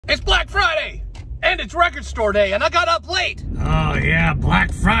It's Black Friday, and it's record store day, and I got up late. Oh yeah,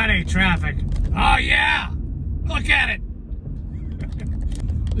 Black Friday traffic. Oh yeah, look at it.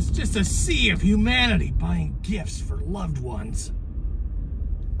 It's just a sea of humanity buying gifts for loved ones.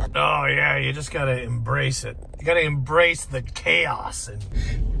 Oh yeah, you just gotta embrace it. You gotta embrace the chaos and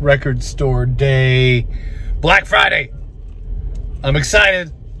record store day. Black Friday. I'm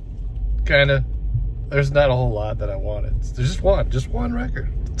excited. Kinda. There's not a whole lot that I wanted. There's just one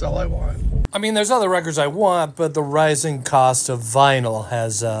record. That's all I want. I mean, there's other records I want, but the rising cost of vinyl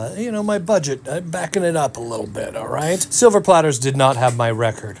has, you know, my budget. I'm backing it up a little bit, all right? Silver Platters did not have my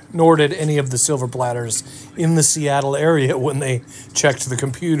record, nor did any of the Silver Platters in the Seattle area when they checked the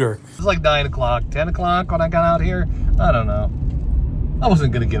computer. It was like 9 o'clock, 10 o'clock when I got out here. I don't know. I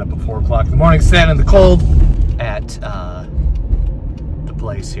wasn't going to get up at 4 o'clock in the morning, stand in the cold at the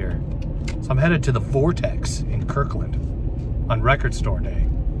place here. So I'm headed to the Vortex in Kirkland on record store day.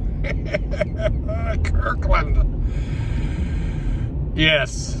 Kirkland.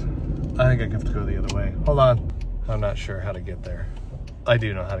 Yes. I think I have to go the other way. Hold on. I'm not sure how to get there. I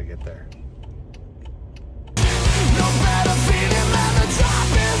do know how to get there.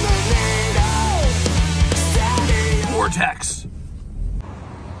 Vortex.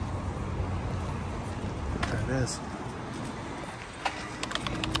 There it is.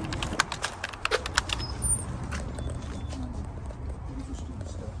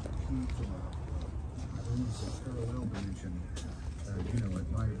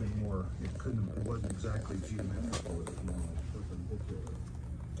 It wasn't exactly geometrical.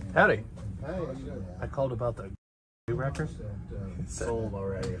 Howdy. I called about the record. Sold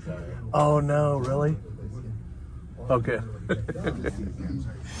already. Oh no, really? Okay.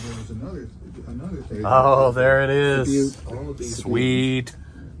 Oh, there it is. Sweet.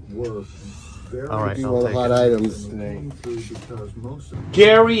 All right, I'll take hot it. items.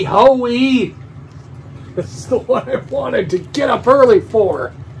 Gary Hoey. This is the one I wanted to get up early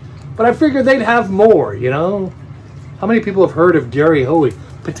for. But I figured they'd have more, you know? How many people have heard of Gary Hoey?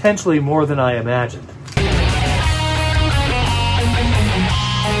 Potentially more than I imagined.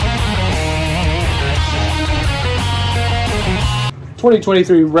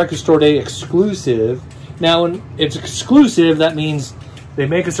 '23 Record Store Day exclusive. Now, when it's exclusive, that means they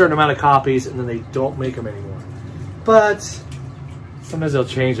make a certain amount of copies and then they don't make them anymore. But sometimes they'll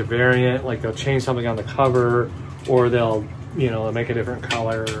change a variant, like they'll change something on the cover, or they'll, you know, make a different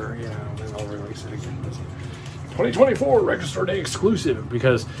color, you know, then they'll release it again. 2024 Record Store Day exclusive,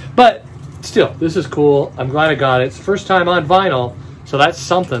 but still, this is cool. I'm glad I got it. It's the first time on vinyl, so that's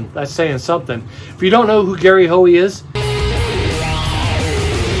something. That's saying something. If you don't know who Gary Hoey is,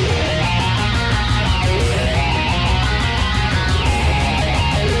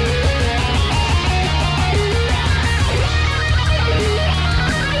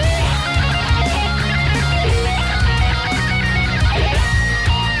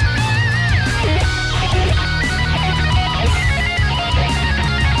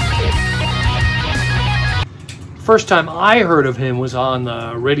 first time I heard of him was on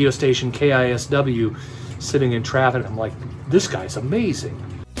the radio station KISW, sitting in traffic. I'm like, this guy's amazing.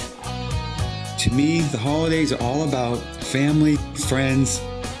 To me, the holidays are all about family, friends,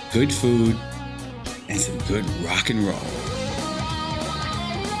 good food, and some good rock and roll.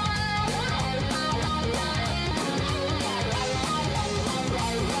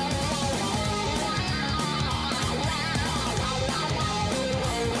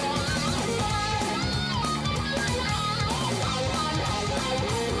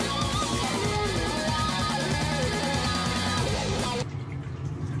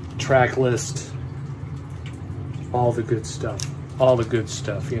 Track list, all the good stuff,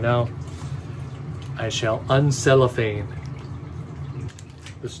 you know. I shall uncellophane.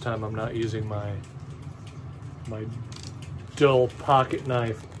 This time I'm not using my dull pocket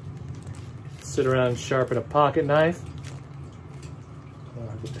knife. Sit around and sharpen a pocket knife. I don't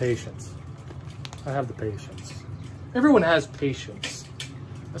have the patience. I have the patience. Everyone has patience.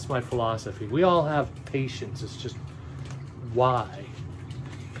 That's my philosophy. We all have patience. It's just why?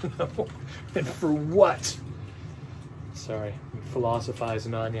 And for what? Sorry, I'm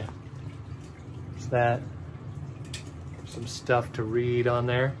philosophizing on you. There's that. Some stuff to read on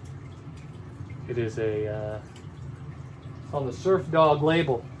there. It is a on the Surf Dog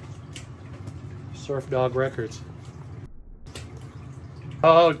label. Surf Dog Records.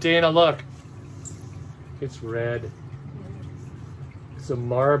 Oh, Dana, look. It's red. It's a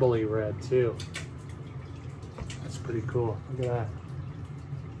marbly red too. That's pretty cool. Look at that.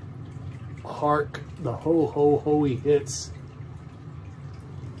 Hark the ho ho hoey hits.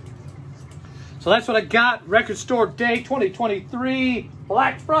 So that's what I got. Record Store Day 2023.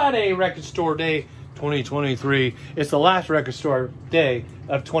 Black Friday Record Store Day 2023. It's the last Record Store Day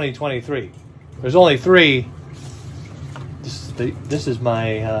of 2023. There's only 3. This is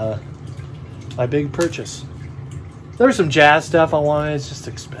my my big purchase. There's some jazz stuff I wanted. It's just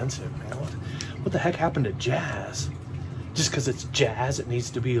expensive, man. What the heck happened to jazz? Just because it's jazz, it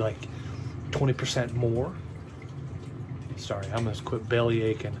needs to be like 20% more? Sorry, I'm going to quit belly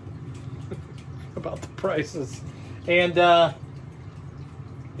aching about the prices. And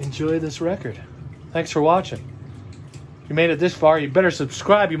enjoy this record. Thanks for watching. If you made it this far, you better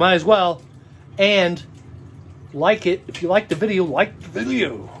subscribe. You might as well. And like it. If you like the video, like the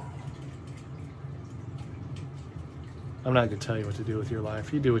video. I'm not going to tell you what to do with your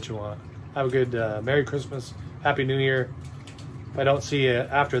life. You do what you want. Have a good Merry Christmas. Happy New Year. If I don't see you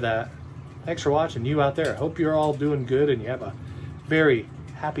after that, thanks for watching. You out there. Hope you're all doing good and you have a very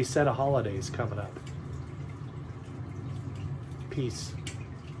happy set of holidays coming up. Peace.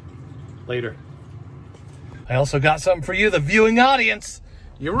 Later. I also got something for you, the viewing audience.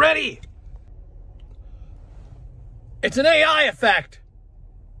 You ready? It's an AI effect.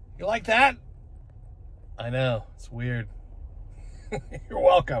 You like that? I know. It's weird. You're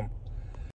welcome.